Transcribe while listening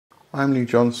I'm Lee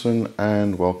Johnson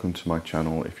and welcome to my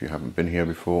channel if you haven't been here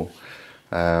before.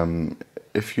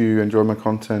 If you enjoy my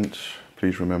content,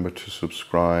 please remember to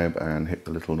subscribe and hit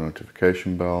the little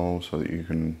notification bell so that you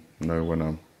can know when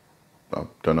I've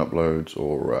done uploads,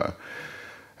 or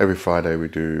every Friday we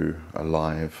do a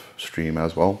live stream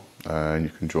as well, and you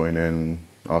can join in,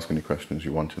 ask any questions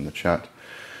you want in the chat,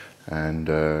 and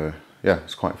yeah,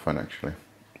 it's quite fun actually.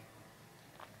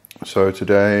 So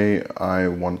today I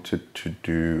wanted to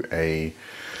do a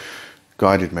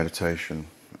guided meditation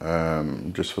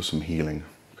just for some healing,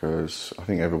 because I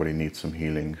think everybody needs some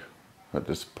healing at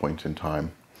this point in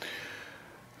time.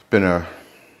 It's been a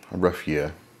rough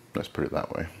year, let's put it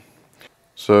that way.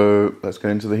 So let's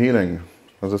get into the healing.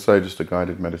 As I say, just a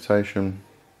guided meditation.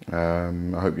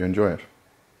 I hope you enjoy it.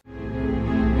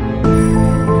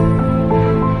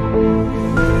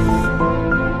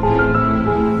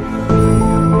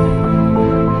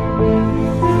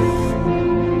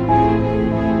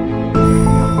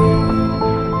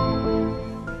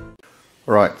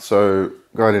 Right, so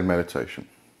guided meditation.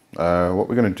 What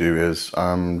we're going to do is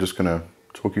I'm just going to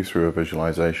talk you through a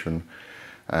visualization,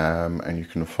 and you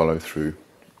can follow through.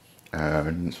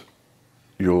 And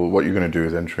what you're going to do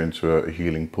is enter into a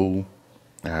healing pool,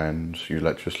 and you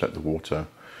just let the water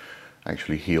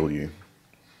actually heal you.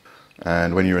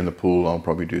 And when you're in the pool, I'll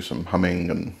probably do some humming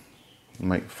and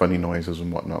make funny noises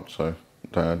and whatnot. So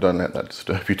don't let that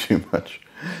disturb you too much.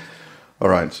 All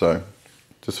right, so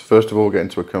just first of all, get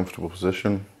into a comfortable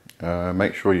position.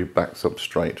 Make sure your back's up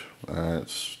straight.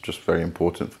 It's just very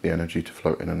important for the energy to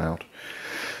flow in and out.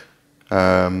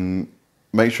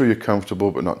 Make sure you're comfortable,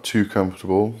 but not too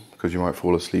comfortable, because you might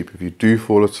fall asleep. If you do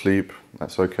fall asleep,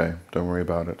 that's okay. Don't worry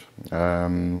about it.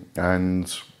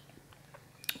 And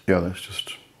yeah, let's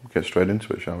just get straight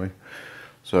into it, shall we?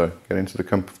 So get into the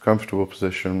comfortable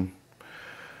position.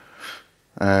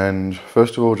 And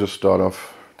first of all, just start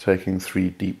off taking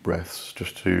 3 deep breaths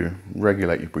just to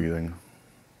regulate your breathing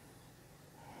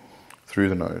through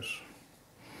the nose.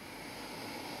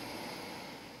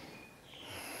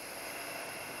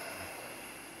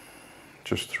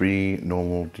 Just 3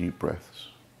 normal deep breaths.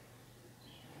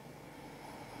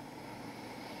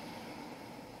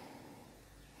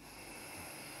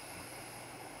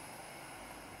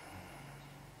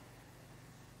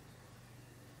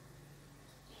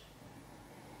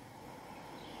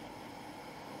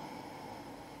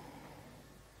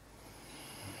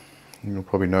 You'll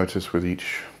probably notice with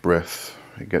each breath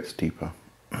it gets deeper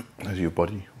as your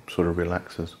body sort of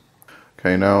relaxes.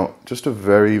 Okay, now just a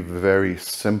very, very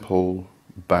simple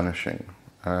banishing.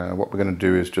 What we're going to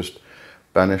do is just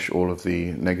banish all of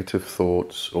the negative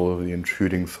thoughts, all of the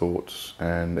intruding thoughts,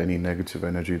 and any negative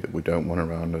energy that we don't want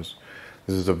around us.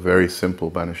 This is a very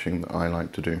simple banishing that I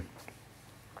like to do.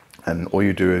 And all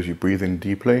you do is you breathe in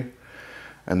deeply,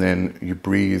 and then you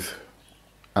breathe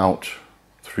out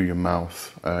through your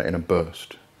mouth in a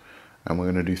burst, and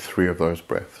we're going to do 3 of those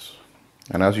breaths.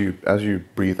 And as you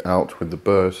breathe out with the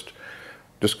burst,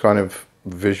 just kind of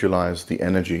visualize the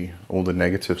energy, all the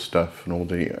negative stuff and all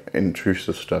the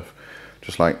intrusive stuff,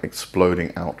 just like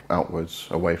exploding outwards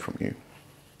away from you.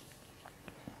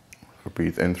 So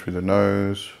breathe in through the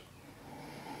nose,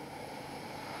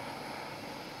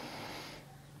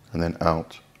 and then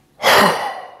out.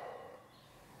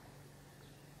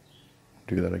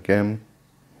 Do that again.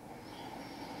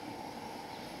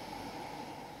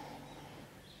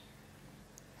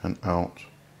 And out.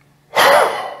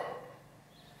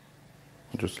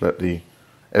 Just let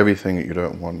everything that you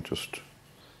don't want just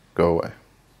go away.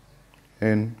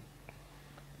 In.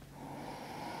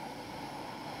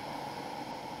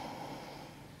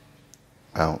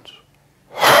 Out.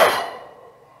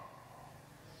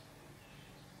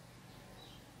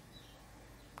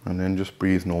 And then just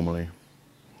breathe normally.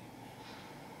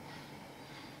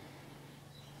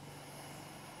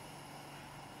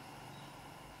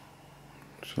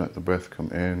 Just let the breath come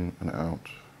in and out.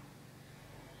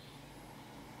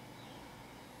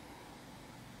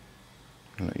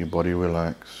 And let your body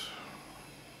relax.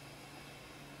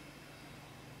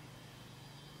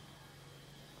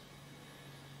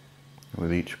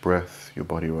 With each breath, your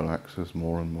body relaxes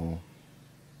more and more.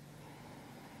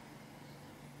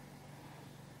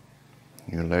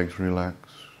 Your legs relax.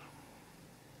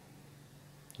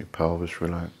 Your pelvis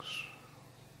relax.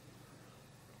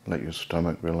 Let your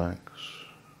stomach relax.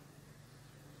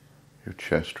 Your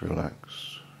chest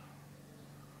relax.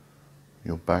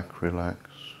 Your back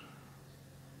relax.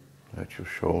 Let your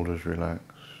shoulders relax.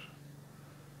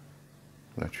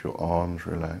 Let your arms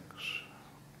relax.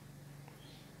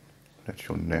 Let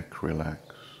your neck relax.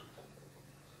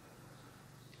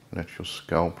 Let your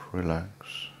scalp relax.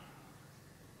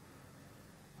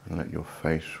 And let your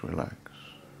face relax.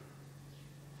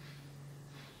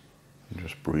 And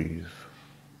just breathe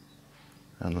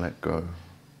and let go.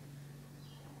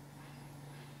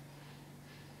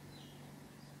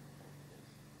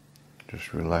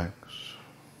 Just relax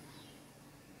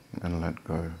and let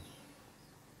go.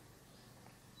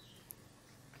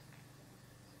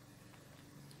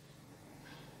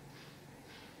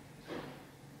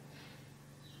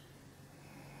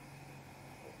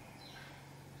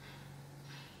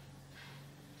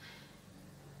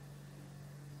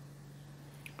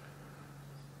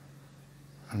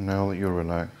 And now that you're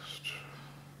relaxed,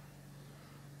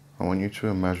 I want you to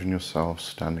imagine yourself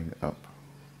standing up.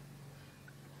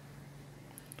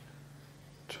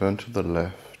 Turn to the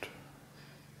left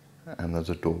and there's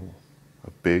a door,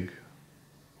 a big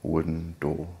wooden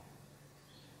door.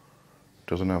 It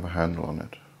doesn't have a handle on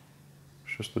it.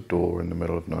 It's just a door in the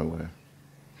middle of nowhere.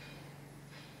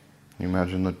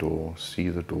 Imagine the door, see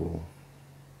the door,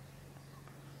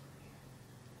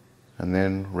 and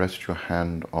then rest your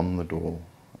hand on the door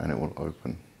and it will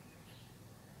open.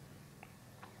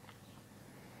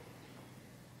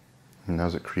 And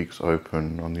as it creaks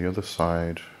open, on the other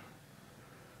side,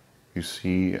 you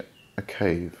see a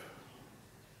cave.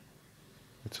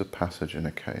 It's a passage in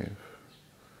a cave,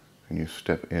 and you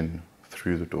step in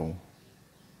through the door.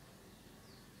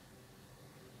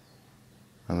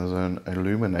 And there's an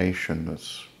illumination that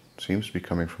seems to be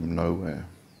coming from nowhere,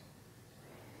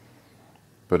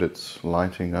 but it's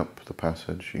lighting up the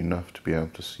passage enough to be able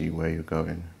to see where you're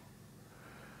going.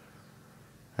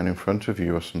 And in front of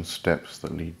you are some steps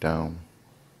that lead down.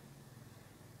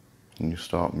 And you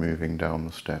start moving down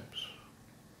the steps,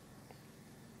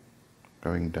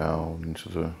 going down into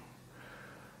the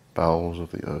bowels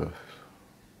of the earth.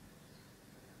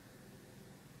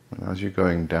 And as you're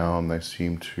going down, they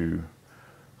seem to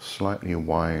slightly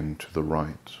wind to the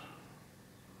right.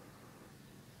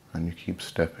 And you keep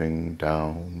stepping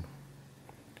down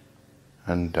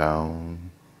and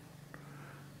down,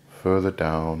 further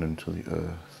down into the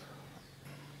earth.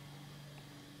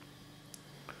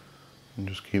 And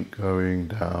just keep going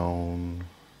down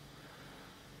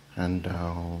and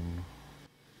down.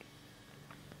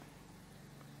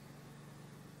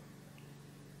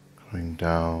 Going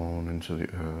down into the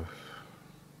earth.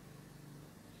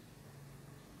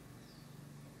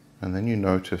 And then you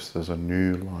notice there's a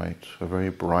new light, a very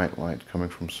bright light coming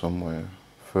from somewhere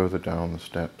further down the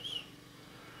steps.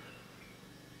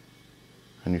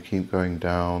 And you keep going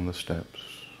down the steps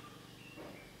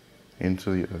into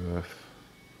the earth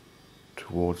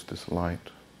towards this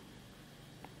light.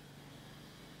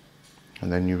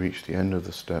 And then you reach the end of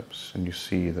the steps and you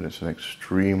see that it's an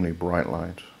extremely bright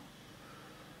light.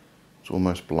 It's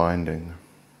almost blinding.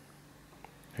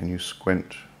 And you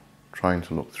squint, trying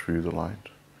to look through the light.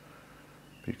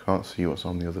 But you can't see what's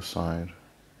on the other side.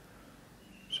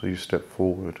 So you step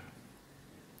forward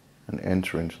and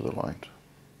enter into the light.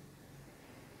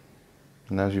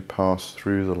 And as you pass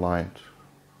through the light,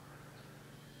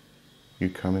 you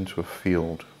come into a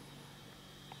field.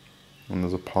 And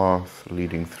there's a path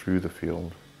leading through the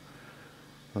field.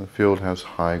 And the field has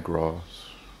high grass.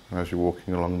 And as you're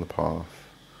walking along the path,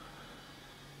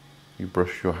 you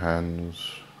brush your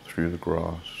hands through the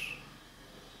grass,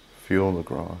 feel the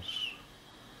grass,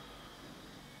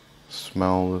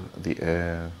 smell the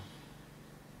air,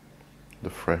 the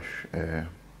fresh air,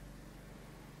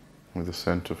 with the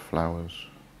scent of flowers.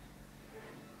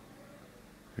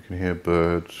 You can hear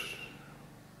birds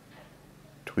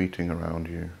tweeting around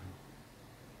you.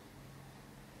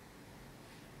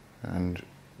 And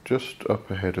just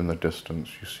up ahead in the distance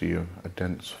you see a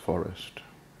dense forest.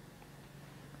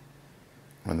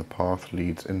 And the path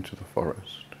leads into the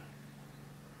forest.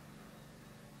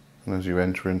 And as you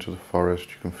enter into the forest,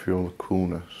 you can feel the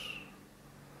coolness.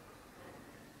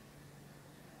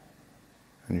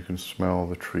 And you can smell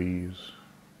the trees.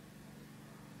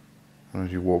 And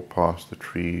as you walk past the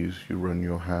trees, you run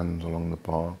your hands along the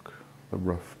bark, the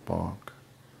rough bark.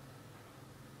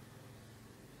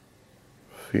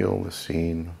 Feel the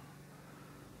scene.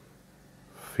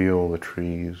 Feel the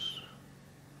trees.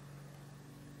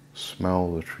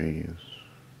 Smell the trees.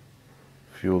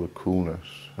 Feel the coolness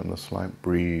and the slight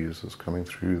breeze that's coming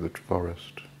through the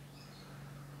forest.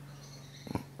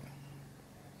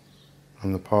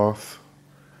 And the path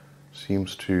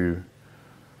seems to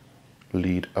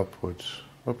lead upwards,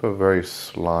 up a very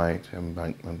slight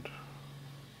embankment.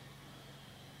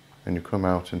 And you come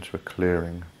out into a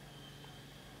clearing.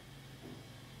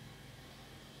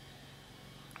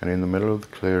 And in the middle of the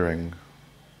clearing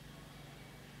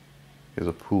is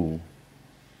a pool,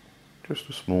 just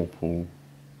a small pool,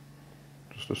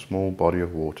 just a small body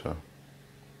of water.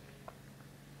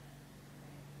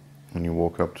 And you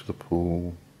walk up to the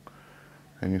pool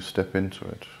and you step into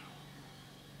it.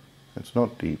 It's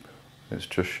not deep, it's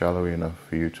just shallow enough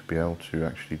for you to be able to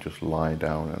actually just lie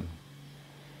down in.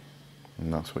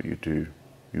 And that's what you do.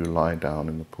 You lie down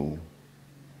in the pool.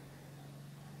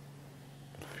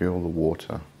 Feel the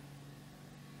water.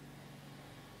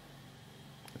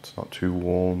 It's not too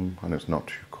warm and it's not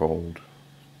too cold.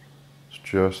 It's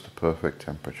just the perfect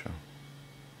temperature.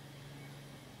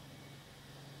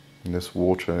 And this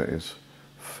water is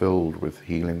filled with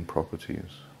healing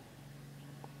properties.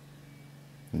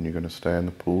 And you're going to stay in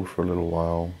the pool for a little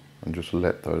while and just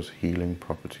let those healing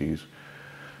properties,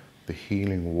 the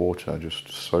healing water, just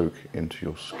soak into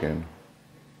your skin.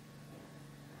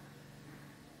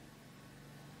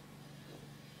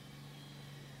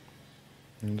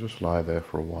 And just lie there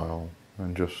for a while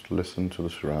and just listen to the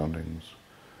surroundings.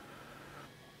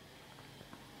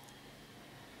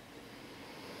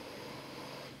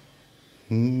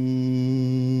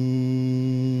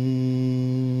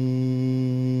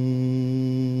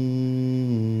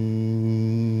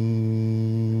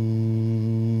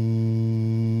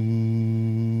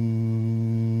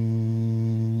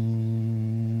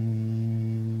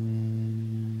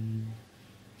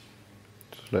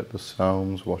 Just let the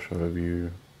sounds wash over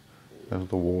you as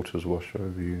the waters wash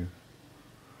over you.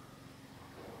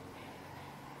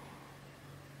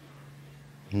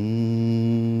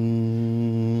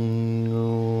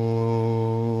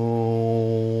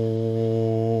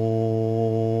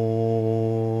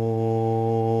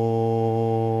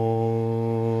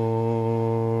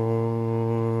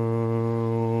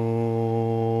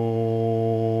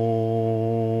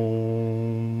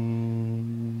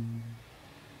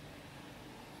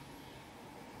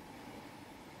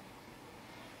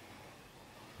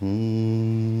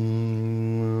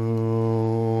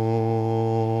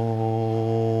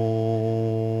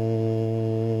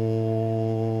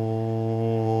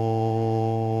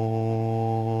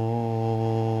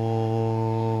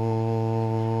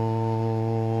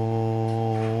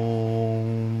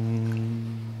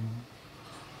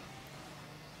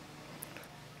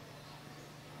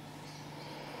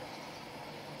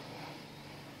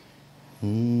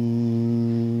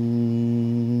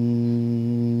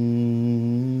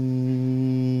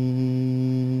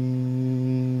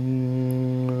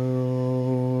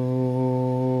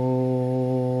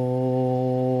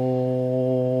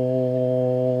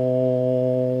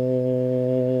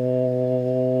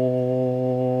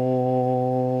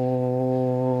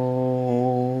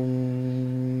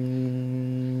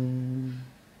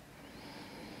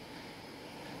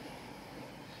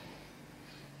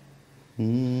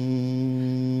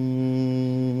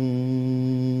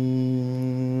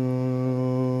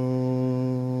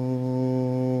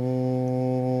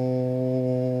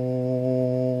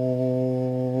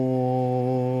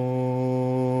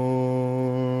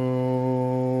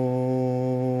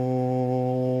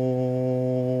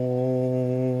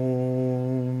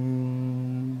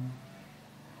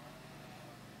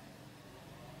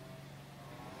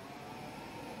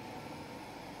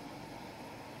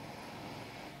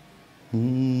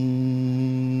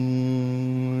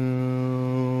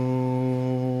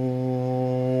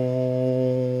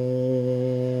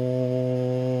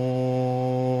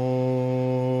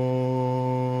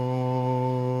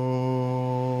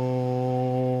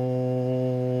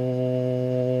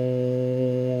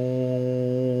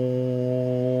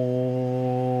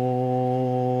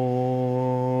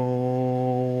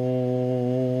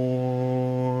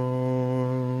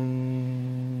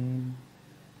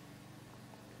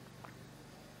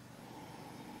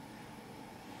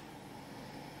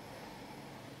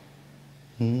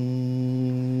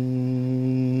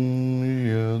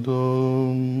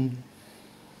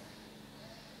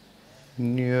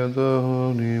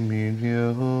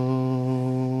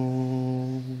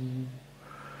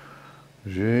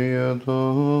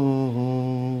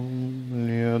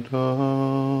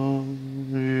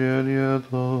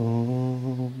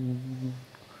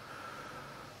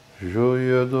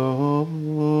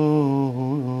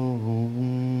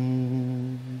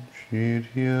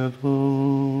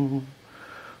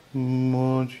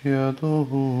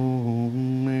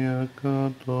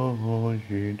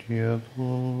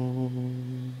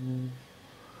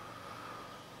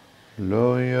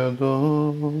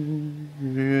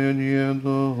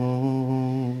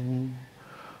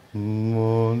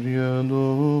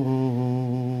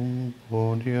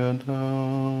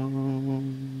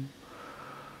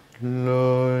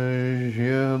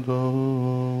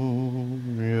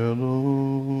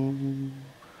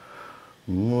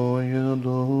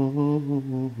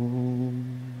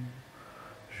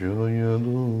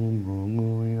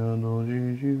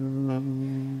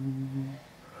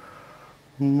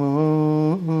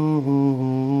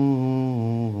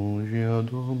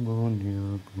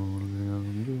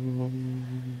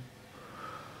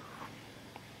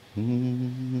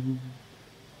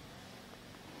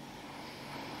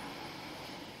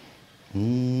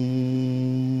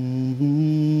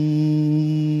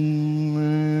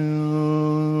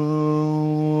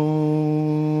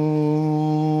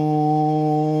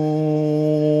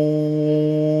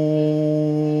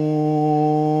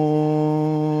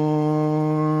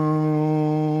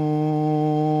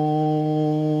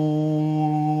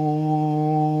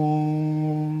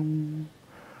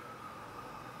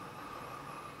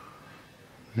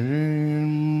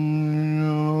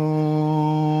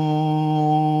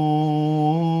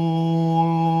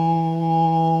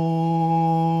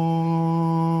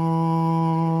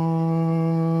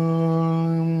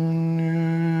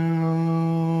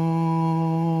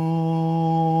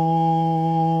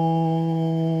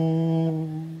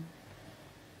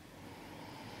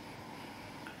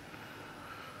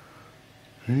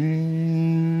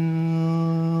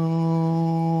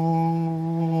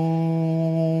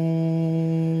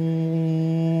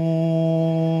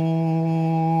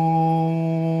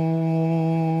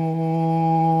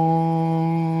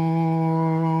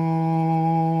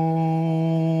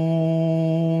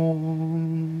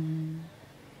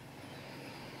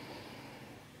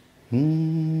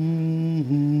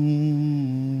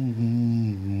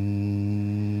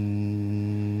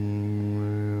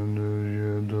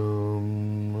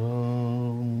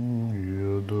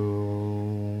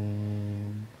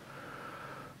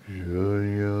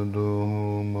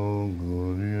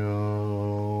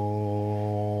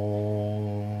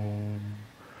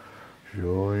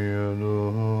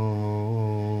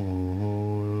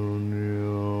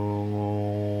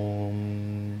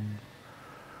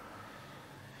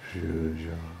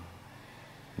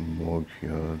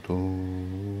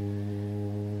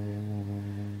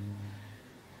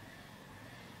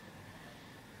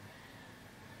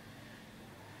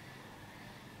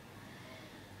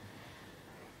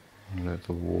 Let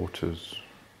the waters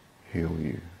heal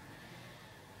you.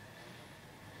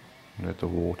 Let the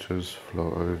waters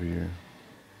flow over you.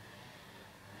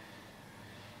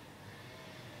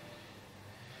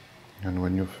 And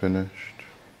when you're finished,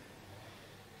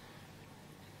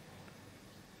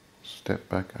 step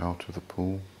back out of the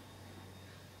pool.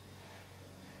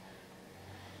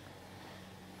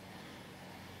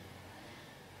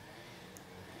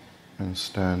 And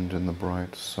stand in the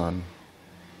bright sun.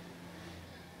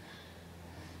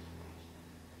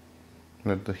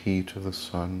 Let the heat of the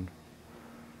sun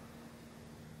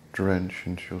drench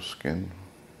into your skin,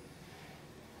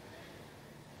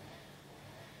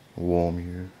 warm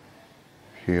you,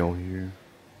 heal you,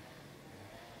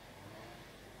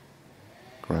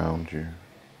 ground you.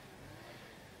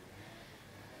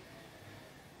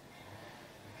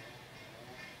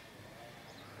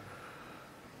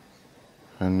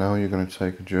 And now you're going to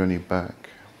take a journey back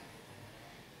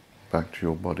to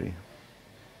your body,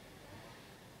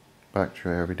 back to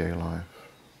your everyday life,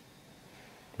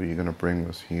 where you're going to bring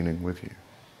this healing with you.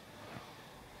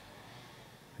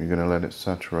 You're going to let it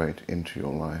saturate into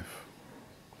your life,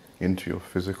 into your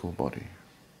physical body.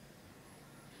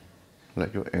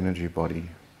 Let your energy body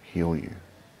heal you.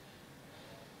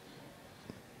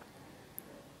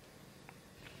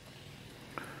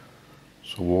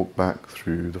 So walk back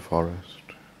through the forest.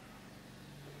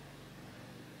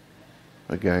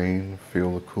 Again,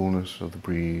 feel the coolness of the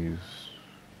breeze,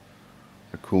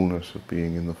 the coolness of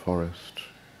being in the forest,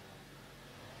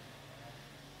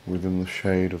 within the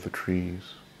shade of the trees.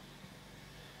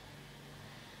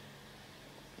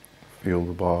 Feel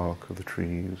the bark of the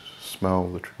trees, smell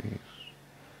the trees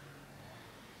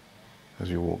as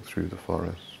you walk through the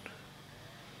forest.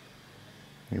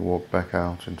 You walk back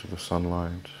out into the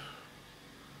sunlight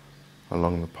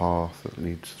along the path that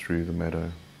leads through the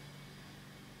meadow.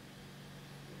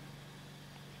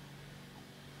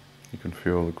 You can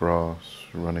feel the grass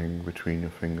running between your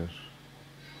fingers.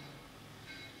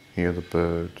 Hear the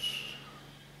birds,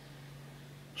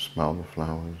 smell the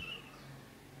flowers.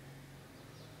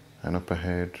 And up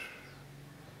ahead,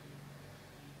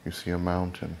 you see a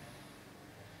mountain.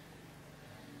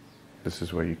 This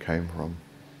is where you came from.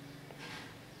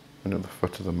 And at the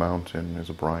foot of the mountain is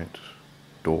a bright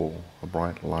door, a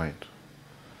bright light.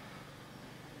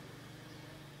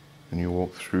 And you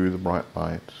walk through the bright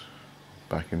light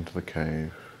back into the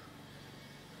cave.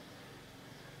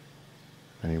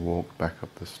 And you walk back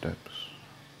up the steps.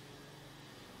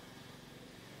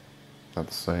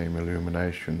 That same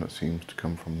illumination that seems to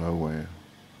come from nowhere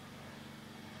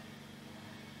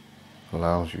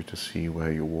allows you to see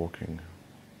where you're walking.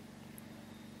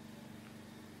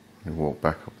 You walk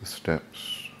back up the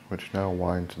steps, which now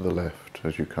wind to the left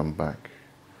as you come back,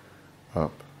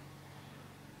 up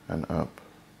and up,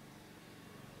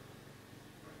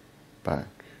 back,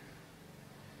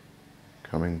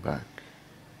 coming back,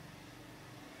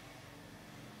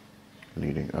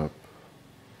 leading up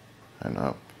and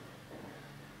up.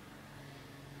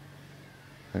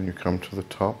 And you come to the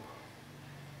top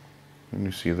and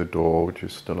you see the door, which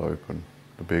is still open,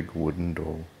 the big wooden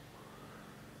door.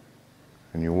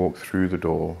 And you walk through the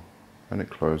door and it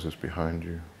closes behind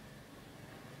you.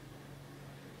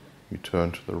 You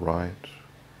turn to the right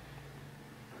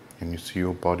and you see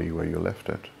your body where you left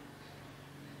it.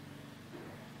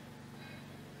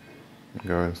 And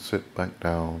go and sit back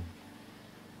down.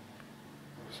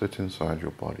 Sit inside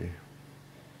your body.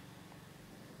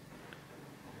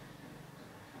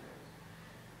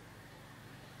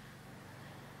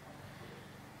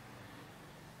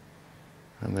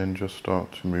 And then just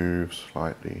start to move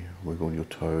slightly. Wiggle your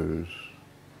toes,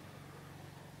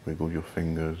 wiggle your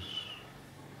fingers,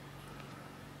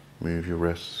 move your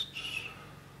wrists,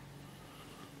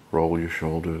 roll your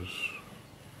shoulders,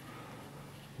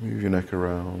 move your neck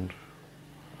around,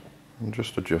 and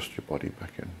just adjust your body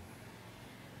back in.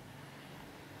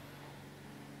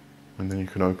 And then you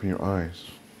can open your eyes.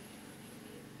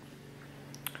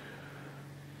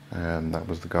 And that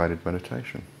was the guided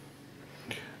meditation.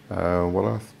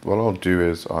 What I'll do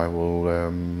is I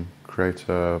will create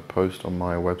a post on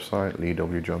my website,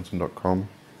 leewjohnson.com,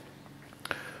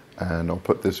 and I'll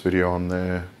put this video on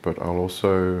there, but I'll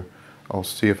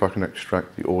see if I can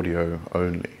extract the audio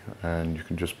only, and you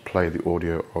can just play the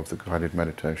audio of the guided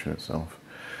meditation itself.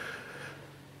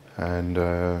 And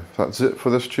that's it for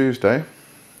this Tuesday.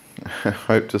 I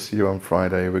hope to see you on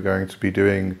Friday. We're going to be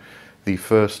doing the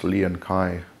first Lee and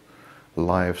Kai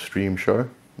live stream show,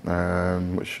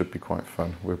 which should be quite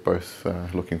fun. We're both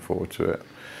looking forward to it.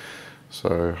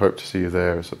 So hope to see you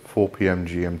there. It's at 4 p.m.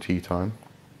 GMT time.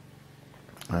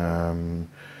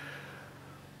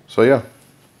 So yeah,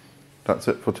 that's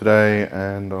it for today,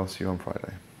 and I'll see you on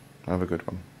Friday. Have a good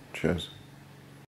one. Cheers.